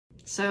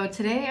So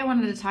today I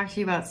wanted to talk to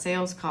you about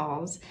sales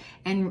calls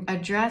and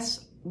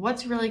address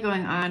what's really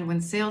going on when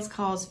sales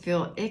calls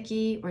feel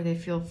icky or they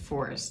feel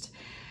forced.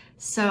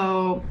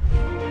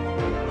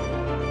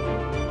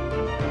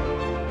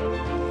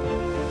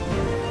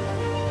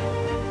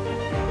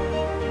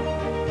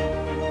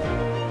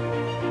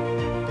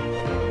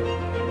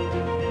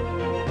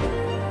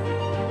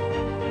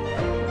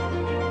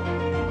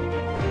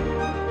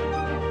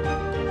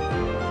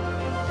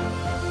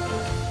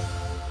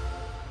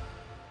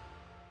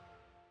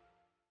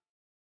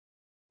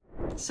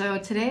 So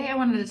today I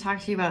wanted to talk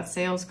to you about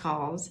sales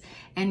calls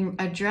and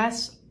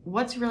address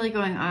what's really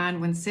going on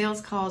when sales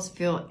calls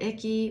feel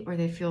icky or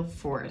they feel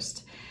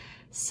forced.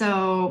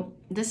 So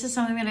this is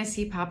something that I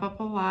see pop up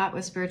a lot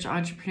with spiritual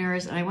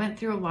entrepreneurs, and I went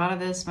through a lot of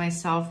this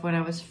myself when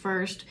I was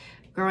first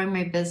growing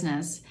my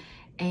business.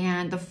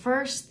 And the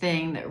first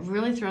thing that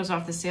really throws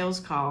off the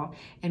sales call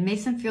and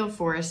makes them feel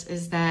forced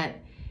is that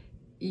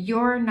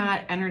you're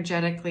not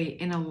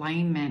energetically in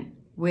alignment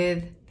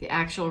with the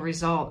actual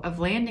result of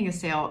landing a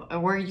sale,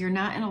 or you're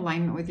not in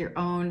alignment with your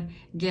own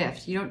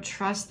gift. You don't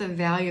trust the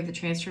value of the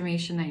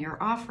transformation that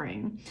you're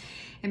offering.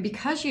 And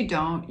because you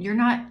don't, you're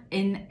not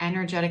in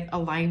energetic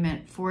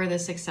alignment for the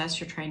success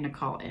you're trying to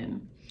call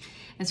in.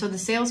 And so the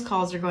sales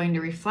calls are going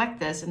to reflect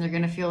this, and they're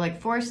going to feel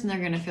like force, and they're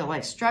going to feel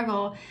like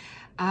struggle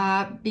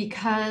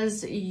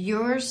because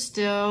you're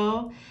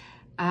still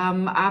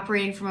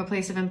operating from a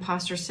place of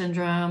imposter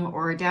syndrome,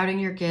 or doubting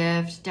your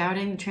gift,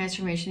 doubting the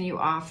transformation you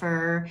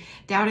offer,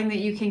 doubting that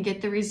you can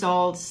get the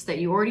results that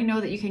you already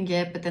know that you can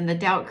get, but then the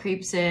doubt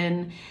creeps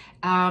in.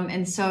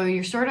 And so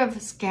you're sort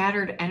of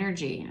scattered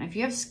energy. And if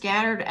you have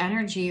scattered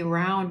energy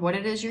around what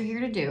it is you're here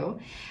to do,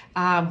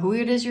 who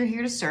it is you're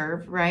here to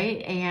serve,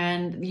 right?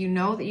 And you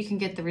know that you can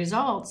get the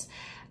results,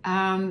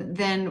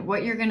 then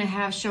what you're going to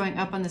have showing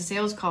up on the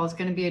sales call is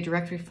going to be a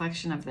direct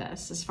reflection of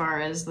this, as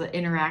far as the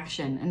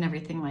interaction and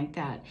everything like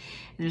that.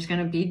 And there's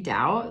going to be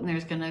doubt, and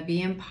there's going to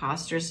be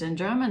imposter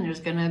syndrome, and there's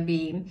going to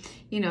be,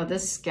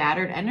 this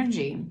scattered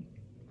energy.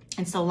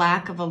 It's a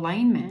lack of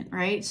alignment,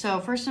 right?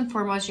 So first and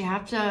foremost, you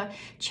have to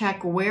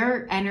check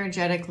where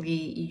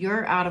energetically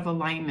you're out of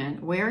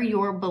alignment, where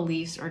your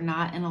beliefs are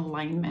not in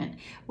alignment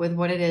with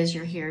what it is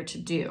you're here to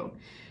do,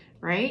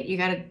 right? You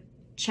got to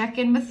check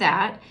in with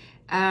that.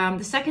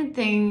 The second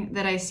thing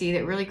that I see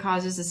that really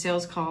causes the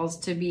sales calls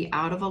to be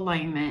out of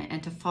alignment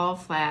and to fall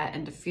flat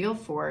and to feel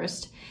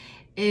forced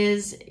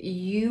is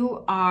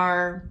you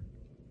are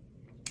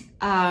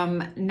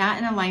not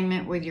in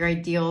alignment with your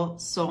ideal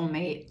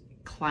soulmate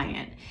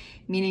client,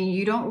 meaning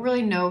you don't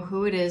really know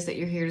who it is that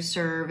you're here to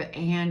serve.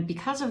 And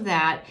because of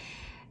that,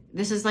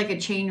 this is like a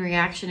chain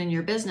reaction in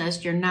your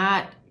business. You're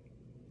not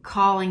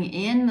calling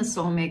in the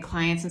soulmate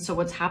clients. And so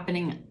what's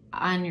happening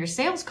on your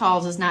sales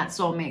calls is not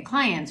soulmate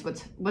clients.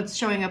 What's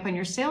showing up on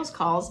your sales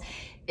calls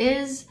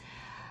is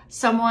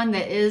someone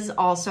that is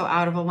also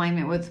out of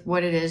alignment with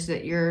what it is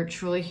that you're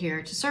truly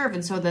here to serve.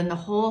 And so then the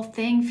whole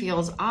thing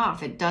feels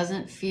off. It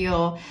doesn't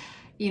feel,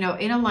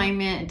 in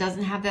alignment. It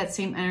doesn't have that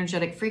same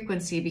energetic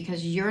frequency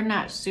because you're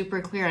not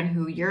super clear on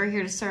who you're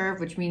here to serve,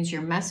 which means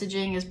your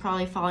messaging is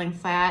probably falling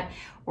flat,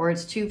 or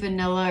it's too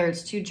vanilla, or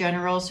it's too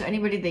general. So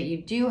anybody that you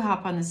do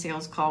hop on the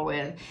sales call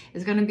with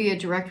is going to be a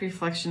direct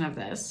reflection of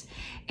this.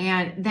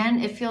 And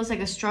then it feels like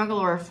a struggle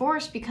or a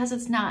force because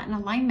it's not in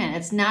alignment.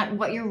 It's not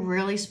what you're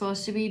really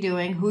supposed to be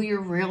doing, who you're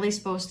really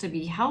supposed to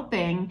be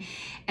helping.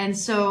 And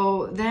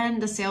so then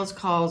the sales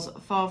calls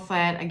fall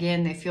flat.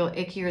 Again, they feel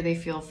icky or they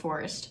feel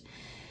forced.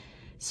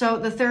 So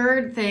the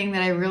third thing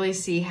that I really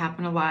see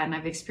happen a lot, and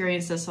I've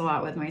experienced this a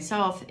lot with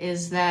myself,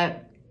 is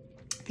that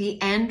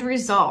the end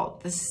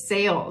result, the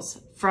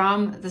sales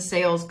from the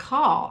sales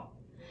call,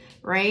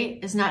 right,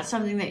 is not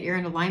something that you're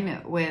in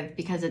alignment with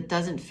because it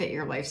doesn't fit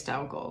your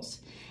lifestyle goals.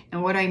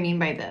 And what do I mean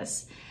by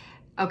this?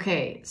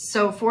 Okay,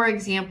 so for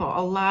example,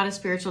 a lot of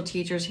spiritual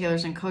teachers,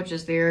 healers, and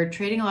coaches, they're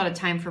trading a lot of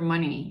time for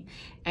money,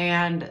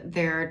 and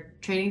they're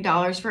trading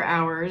dollars for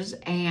hours,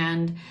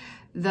 and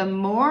the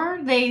more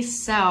they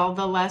sell,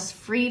 the less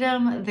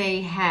freedom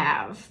they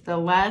have, the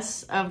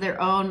less of their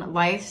own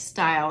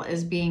lifestyle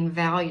is being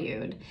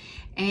valued.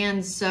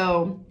 And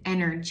so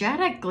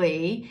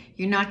energetically,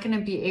 you're not going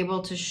to be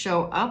able to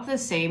show up the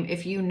same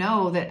if you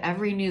know that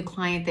every new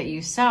client that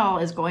you sell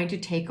is going to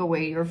take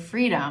away your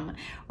freedom,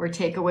 or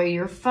take away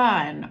your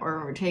fun,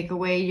 or take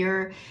away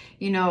your,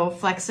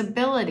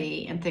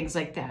 flexibility and things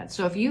like that.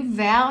 So if you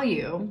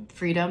value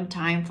freedom,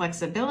 time,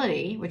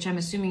 flexibility, which I'm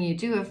assuming you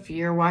do if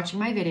you're watching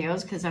my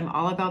videos, because I'm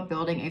all about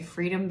building a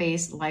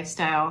freedom-based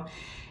lifestyle,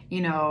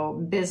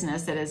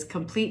 business that is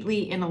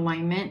completely in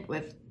alignment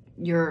with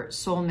your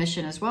soul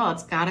mission as well.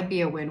 It's got to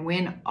be a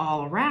win-win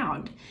all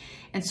around.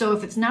 And so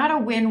if it's not a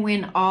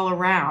win-win all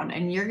around,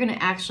 and you're going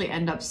to actually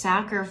end up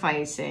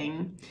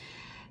sacrificing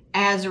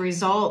as a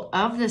result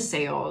of the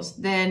sales,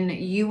 then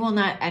you will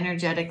not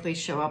energetically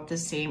show up the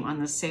same on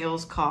the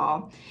sales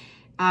call.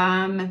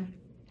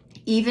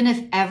 Even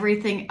if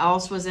everything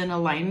else was in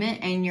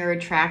alignment and you're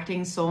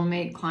attracting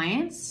soulmate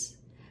clients,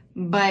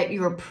 but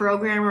your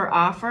program or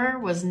offer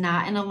was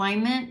not in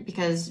alignment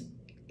because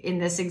in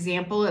this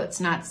example, it's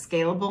not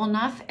scalable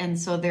enough, and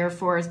so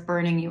therefore it's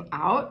burning you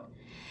out,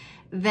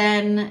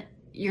 then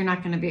you're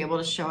not going to be able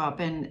to show up,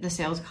 and the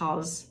sales call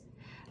is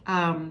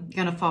going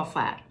to fall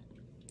flat.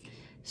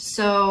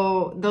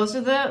 So those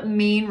are the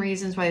main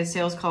reasons why the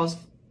sales calls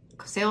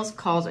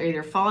are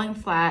either falling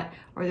flat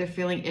or they're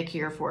feeling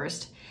icky or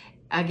forced.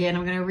 Again,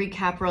 I'm going to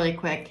recap really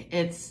quick.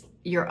 It's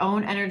your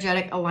own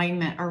energetic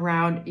alignment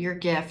around your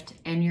gift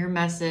and your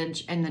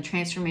message and the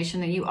transformation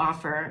that you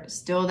offer.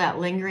 Still that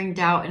lingering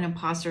doubt and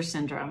imposter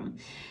syndrome.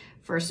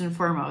 First and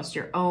foremost,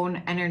 your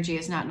own energy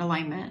is not in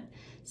alignment.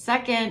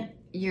 Second,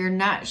 you're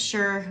not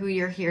sure who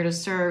you're here to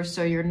serve,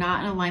 so you're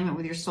not in alignment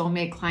with your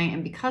soulmate client,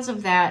 and because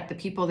of that, the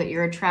people that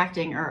you're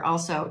attracting are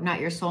also not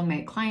your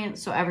soulmate client,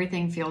 so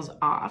everything feels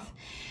off.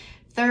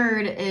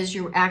 Third is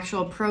your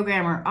actual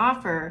program or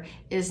offer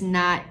is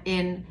not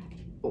in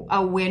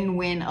a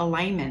win-win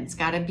alignment. It's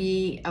got to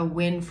be a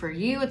win for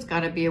you. It's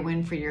got to be a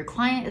win for your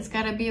client. It's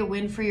got to be a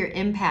win for your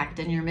impact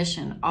and your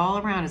mission. All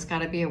around, it's got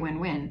to be a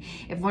win-win.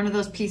 If one of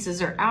those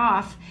pieces are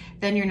off,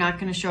 then you're not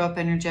going to show up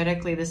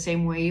energetically the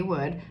same way you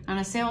would on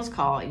a sales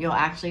call. You'll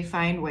actually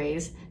find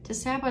ways to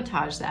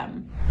sabotage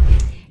them.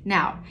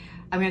 Now,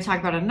 I'm going to talk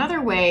about another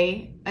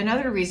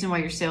reason why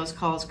your sales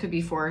calls could be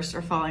forced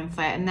or falling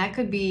flat, and that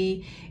could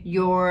be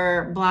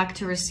your block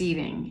to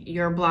receiving.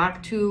 Your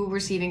block to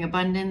receiving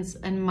abundance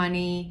and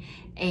money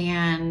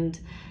and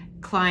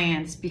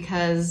clients,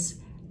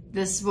 because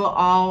this will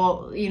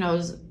all,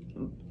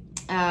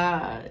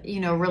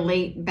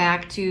 relate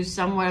back to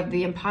somewhat of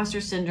the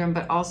imposter syndrome,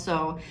 but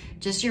also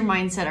just your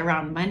mindset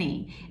around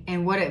money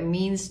and what it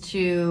means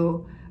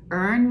to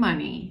earn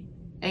money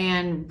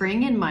and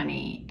bring in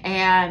money,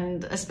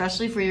 and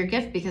especially for your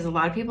gift, because a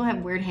lot of people have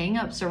weird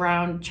hangups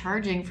around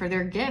charging for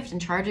their gift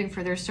and charging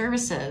for their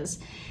services.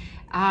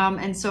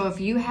 And so if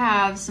you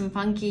have some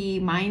funky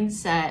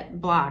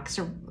mindset blocks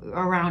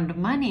around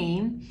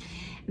money,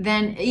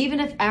 then even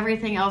if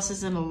everything else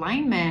is in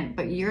alignment,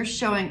 but you're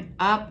showing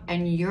up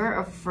and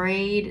you're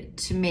afraid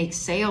to make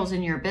sales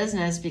in your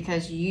business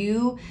because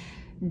you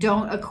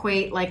don't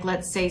equate, like,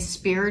 let's say,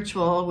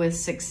 spiritual with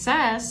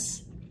success,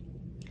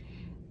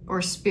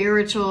 or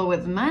spiritual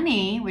with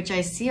money, which I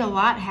see a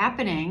lot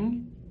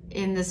happening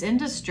in this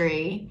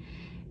industry,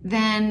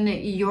 then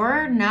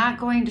you're not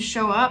going to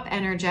show up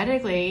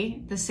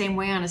energetically the same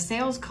way on a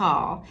sales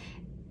call.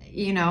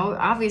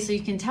 Obviously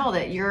you can tell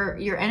that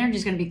your energy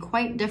is going to be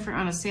quite different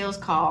on a sales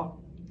call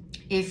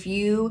if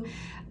you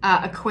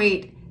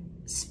equate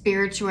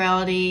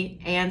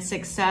spirituality and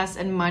success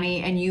and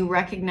money, and you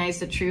recognize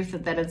the truth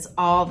that it's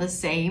all the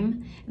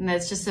same, and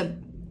that's just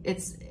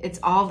it's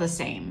all the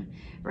same,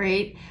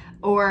 right?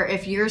 Or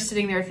if you're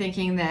sitting there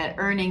thinking that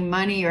earning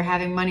money or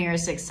having money or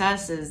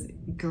success is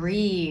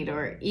greed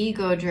or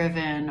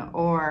ego-driven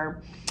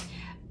or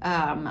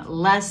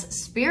less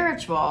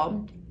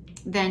spiritual,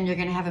 then you're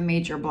going to have a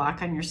major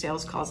block on your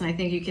sales calls. And I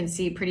think you can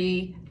see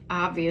pretty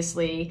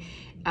obviously,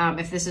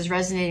 if this is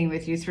resonating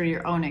with you through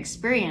your own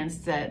experience,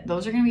 that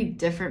those are going to be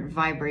different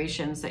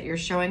vibrations that you're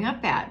showing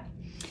up at.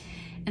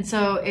 And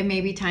so it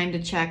may be time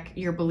to check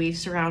your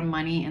beliefs around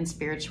money and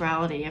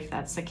spirituality if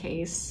that's the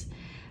case.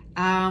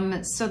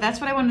 So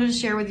that's what I wanted to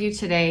share with you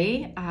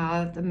today.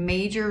 The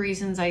major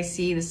reasons I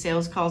see the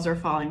sales calls are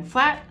falling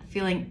flat,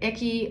 feeling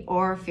icky,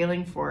 or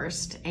feeling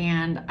forced.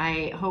 And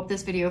I hope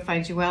this video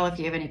finds you well. If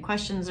you have any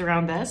questions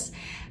around this,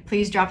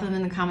 please drop them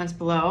in the comments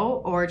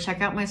below, or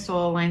check out my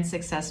Soul Aligned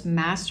Success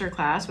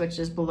Masterclass, which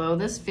is below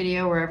this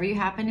video, wherever you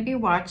happen to be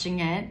watching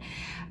it.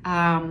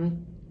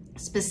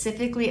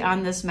 Specifically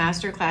on this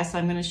masterclass,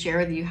 I'm going to share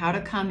with you how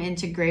to come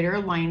into greater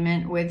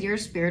alignment with your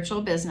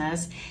spiritual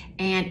business.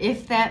 And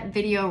if that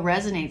video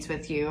resonates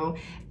with you,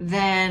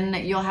 then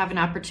you'll have an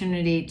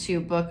opportunity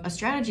to book a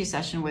strategy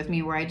session with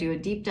me where I do a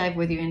deep dive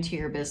with you into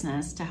your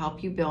business to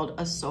help you build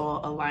a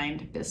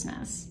soul-aligned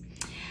business.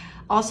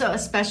 Also, a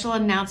special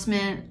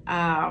announcement,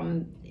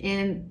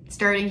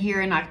 starting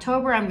here in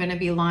October, I'm going to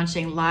be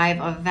launching live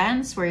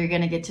events where you're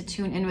going to get to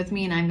tune in with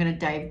me, and I'm going to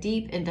dive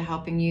deep into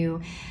helping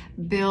you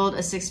build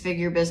a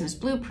six-figure business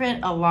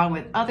blueprint, along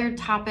with other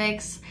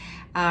topics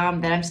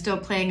that I'm still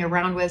playing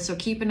around with. So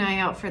keep an eye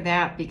out for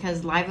that,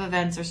 because live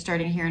events are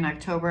starting here in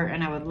October,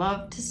 and I would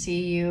love to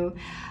see you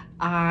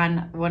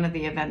on one of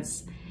the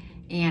events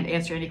and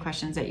answer any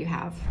questions that you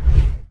have.